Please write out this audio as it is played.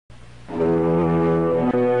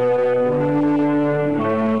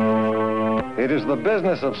It is the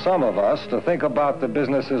business of some of us to think about the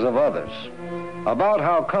businesses of others, about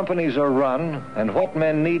how companies are run and what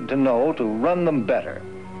men need to know to run them better.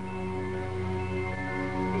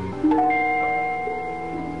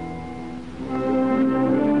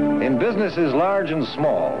 In businesses large and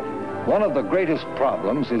small, one of the greatest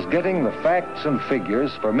problems is getting the facts and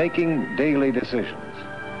figures for making daily decisions.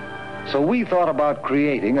 So we thought about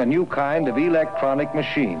creating a new kind of electronic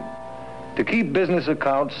machine to keep business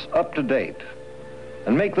accounts up to date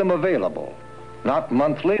and make them available, not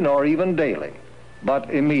monthly nor even daily, but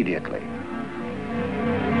immediately.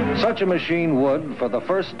 Such a machine would, for the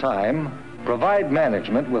first time, provide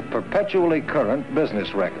management with perpetually current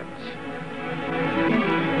business records.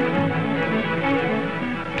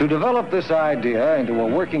 To develop this idea into a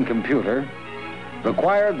working computer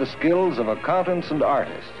required the skills of accountants and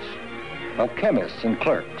artists, of chemists and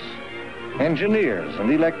clerks, engineers and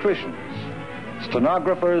electricians,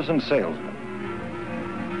 stenographers and salesmen,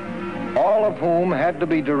 all of whom had to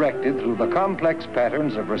be directed through the complex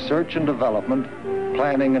patterns of research and development,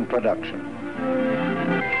 planning and production.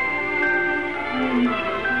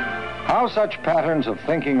 How such patterns of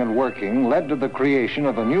thinking and working led to the creation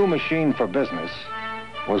of a new machine for business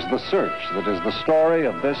was the search that is the story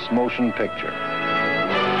of this motion picture.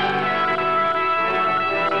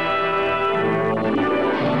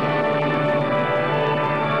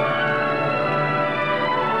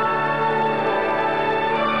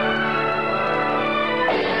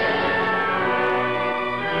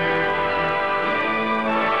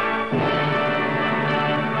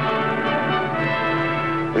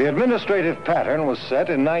 The administrative pattern was set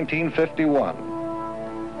in 1951.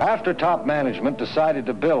 After top management decided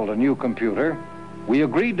to build a new computer, we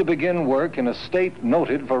agreed to begin work in a state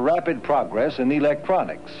noted for rapid progress in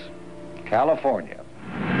electronics, California,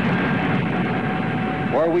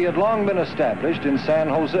 where we had long been established in San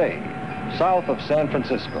Jose, south of San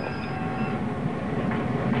Francisco.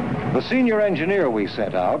 The senior engineer we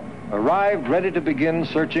sent out arrived ready to begin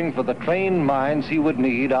searching for the trained minds he would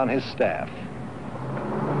need on his staff.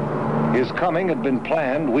 His coming had been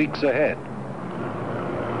planned weeks ahead.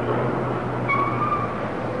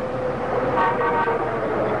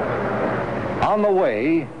 On the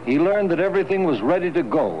way, he learned that everything was ready to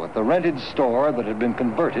go at the rented store that had been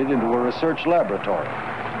converted into a research laboratory.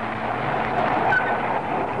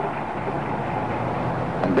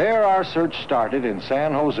 And there our search started in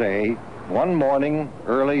San Jose one morning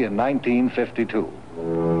early in 1952.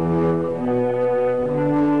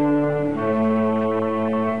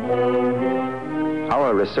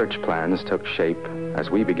 Our research plans took shape as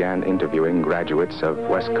we began interviewing graduates of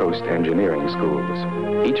West Coast engineering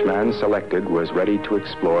schools. Each man selected was ready to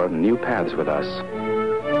explore new paths with us,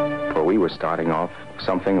 for we were starting off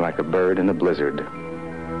something like a bird in a blizzard.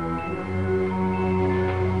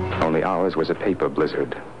 Only ours was a paper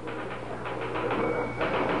blizzard.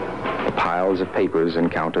 The piles of papers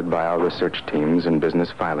encountered by our research teams in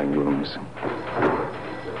business filing rooms.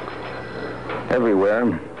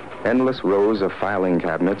 Everywhere, endless rows of filing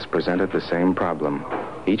cabinets presented the same problem.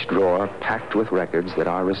 Each drawer packed with records that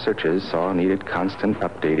our researchers saw needed constant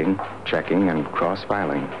updating, checking, and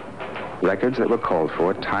cross-filing. Records that were called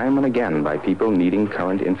for time and again by people needing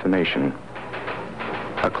current information.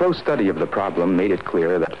 A close study of the problem made it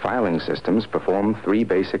clear that filing systems perform three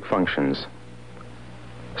basic functions: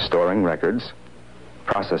 storing records,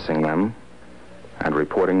 processing them, and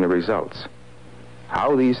reporting the results.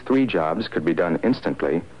 How these three jobs could be done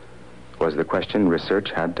instantly was the question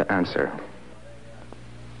research had to answer.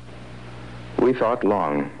 We thought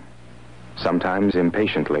long, sometimes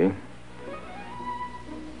impatiently,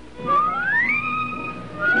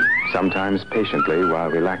 sometimes patiently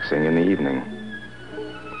while relaxing in the evening.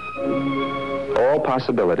 All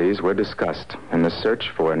possibilities were discussed in the search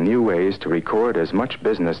for new ways to record as much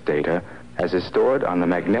business data as is stored on the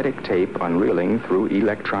magnetic tape unreeling through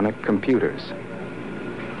electronic computers.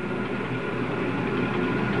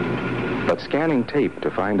 But scanning tape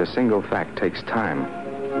to find a single fact takes time,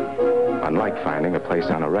 unlike finding a place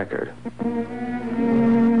on a record.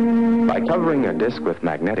 By covering a disk with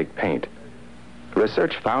magnetic paint,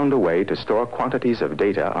 research found a way to store quantities of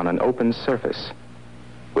data on an open surface,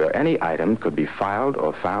 where any item could be filed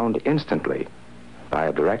or found instantly by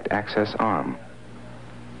a direct access arm.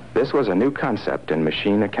 This was a new concept in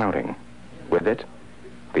machine accounting. With it,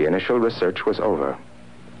 the initial research was over.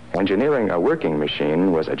 Engineering a working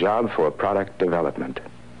machine was a job for product development.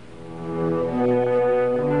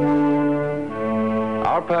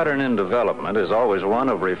 Our pattern in development is always one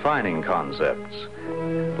of refining concepts,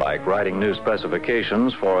 like writing new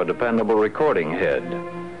specifications for a dependable recording head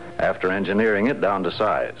after engineering it down to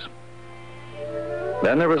size.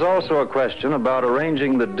 Then there was also a question about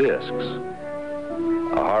arranging the discs.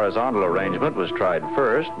 A horizontal arrangement was tried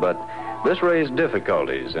first, but this raised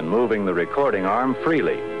difficulties in moving the recording arm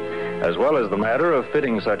freely, as well as the matter of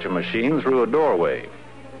fitting such a machine through a doorway.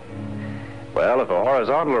 Well, if a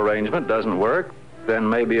horizontal arrangement doesn't work, then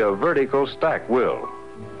maybe a vertical stack will.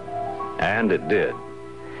 And it did.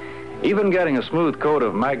 Even getting a smooth coat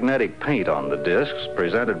of magnetic paint on the discs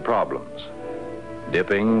presented problems.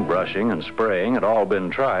 Dipping, brushing, and spraying had all been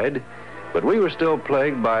tried, but we were still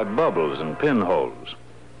plagued by bubbles and pinholes.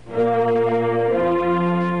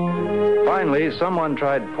 Finally, someone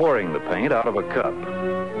tried pouring the paint out of a cup.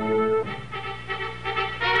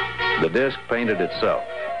 The disc painted itself.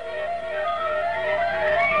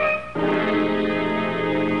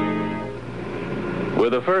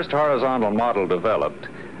 With the first horizontal model developed,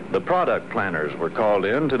 the product planners were called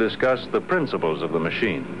in to discuss the principles of the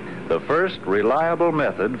machine, the first reliable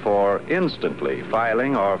method for instantly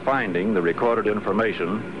filing or finding the recorded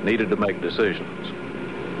information needed to make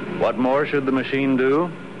decisions. What more should the machine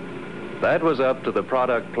do? That was up to the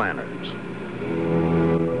product planners.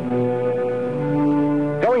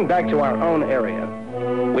 Going back to our own area,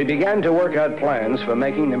 we began to work out plans for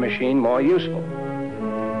making the machine more useful.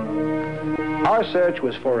 Our search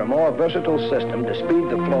was for a more versatile system to speed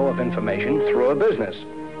the flow of information through a business.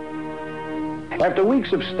 After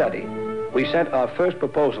weeks of study, we sent our first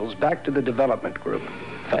proposals back to the development group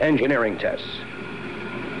for engineering tests.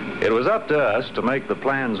 It was up to us to make the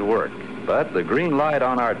plans work, but the green light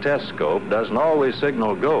on our test scope doesn't always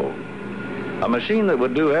signal go. A machine that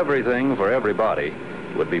would do everything for everybody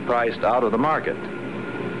would be priced out of the market.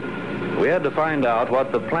 We had to find out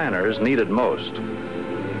what the planners needed most.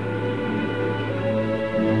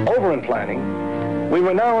 Over in planning, we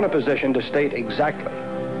were now in a position to state exactly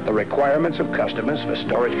the requirements of customers for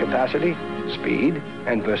storage capacity, speed,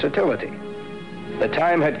 and versatility. The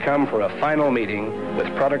time had come for a final meeting with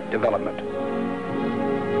product development.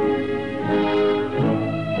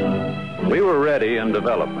 We were ready in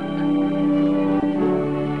development.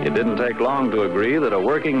 It didn't take long to agree that a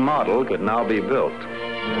working model could now be built.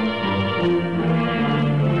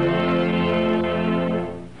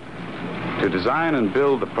 To design and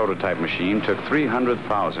build the prototype machine took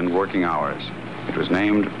 300,000 working hours. It was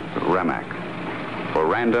named RAMAC, for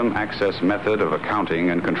Random Access Method of Accounting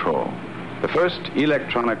and Control. The first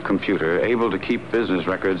electronic computer able to keep business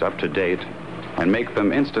records up to date and make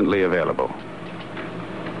them instantly available.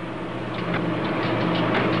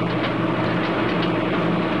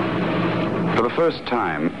 For the first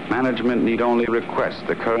time, management need only request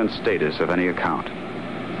the current status of any account.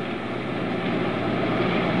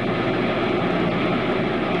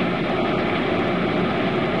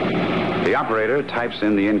 The operator types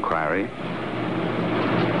in the inquiry,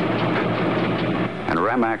 and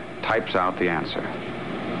RAMAC types out the answer.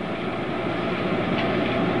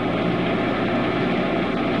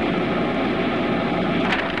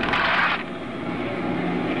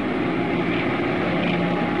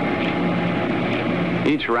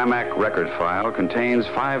 Each RAMAC record file contains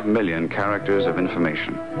 5 million characters of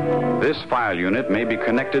information. This file unit may be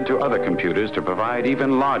connected to other computers to provide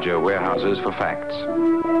even larger warehouses for facts.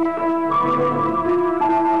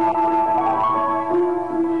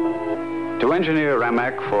 To engineer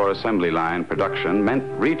RAMAC for assembly line production meant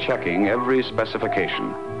rechecking every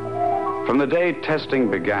specification. From the day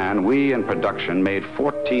testing began, we in production made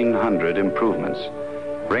 1,400 improvements,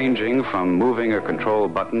 ranging from moving a control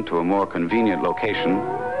button to a more convenient location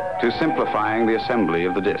to simplifying the assembly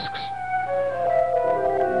of the discs.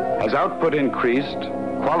 As output increased,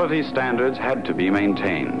 quality standards had to be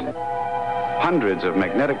maintained. Hundreds of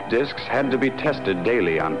magnetic discs had to be tested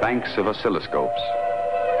daily on banks of oscilloscopes.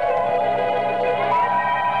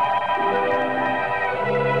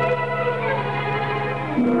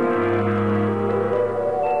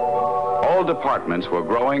 All departments were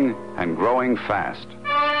growing and growing fast.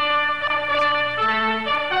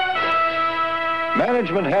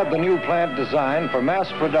 Management had the new plant designed for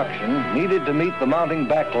mass production needed to meet the mounting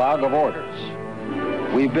backlog of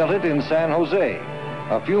orders. We built it in San Jose,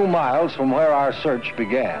 a few miles from where our search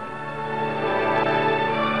began.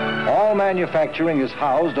 All manufacturing is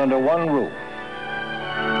housed under one roof.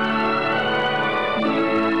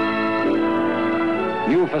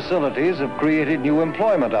 New facilities have created new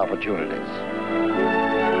employment opportunities.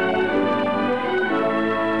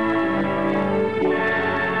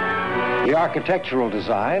 The architectural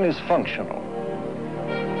design is functional.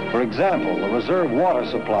 For example, the reserve water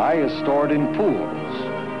supply is stored in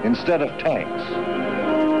pools instead of tanks.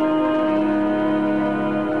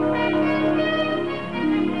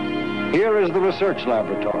 Here is the research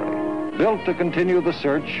laboratory, built to continue the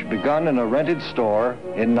search begun in a rented store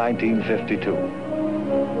in 1952.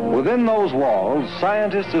 Within those walls,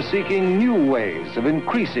 scientists are seeking new ways of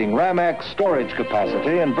increasing RAMAC's storage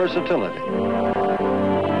capacity and versatility.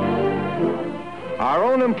 Our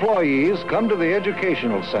own employees come to the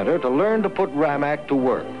educational center to learn to put RAMAC to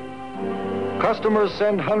work. Customers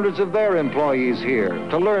send hundreds of their employees here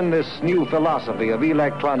to learn this new philosophy of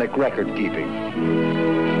electronic record keeping.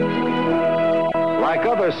 Like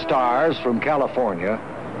other stars from California,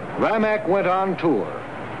 RAMAC went on tour,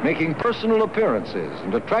 making personal appearances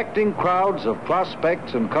and attracting crowds of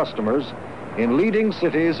prospects and customers in leading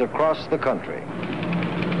cities across the country.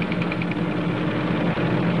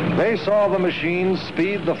 They saw the machines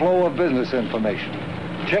speed the flow of business information,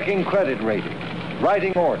 checking credit rating,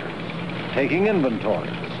 writing orders, taking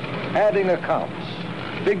inventories, adding accounts,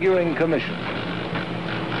 figuring commissions.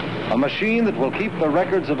 A machine that will keep the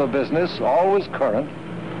records of a business always current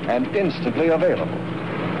and instantly available.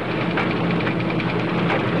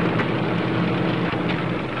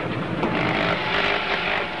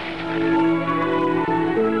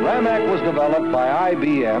 RAMAC was developed by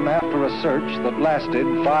IBM after a search that lasted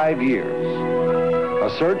 5 years.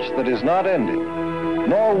 A search that is not ending,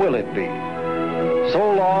 nor will it be,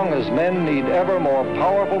 so long as men need ever more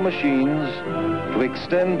powerful machines to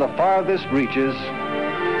extend the farthest reaches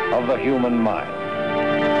of the human mind.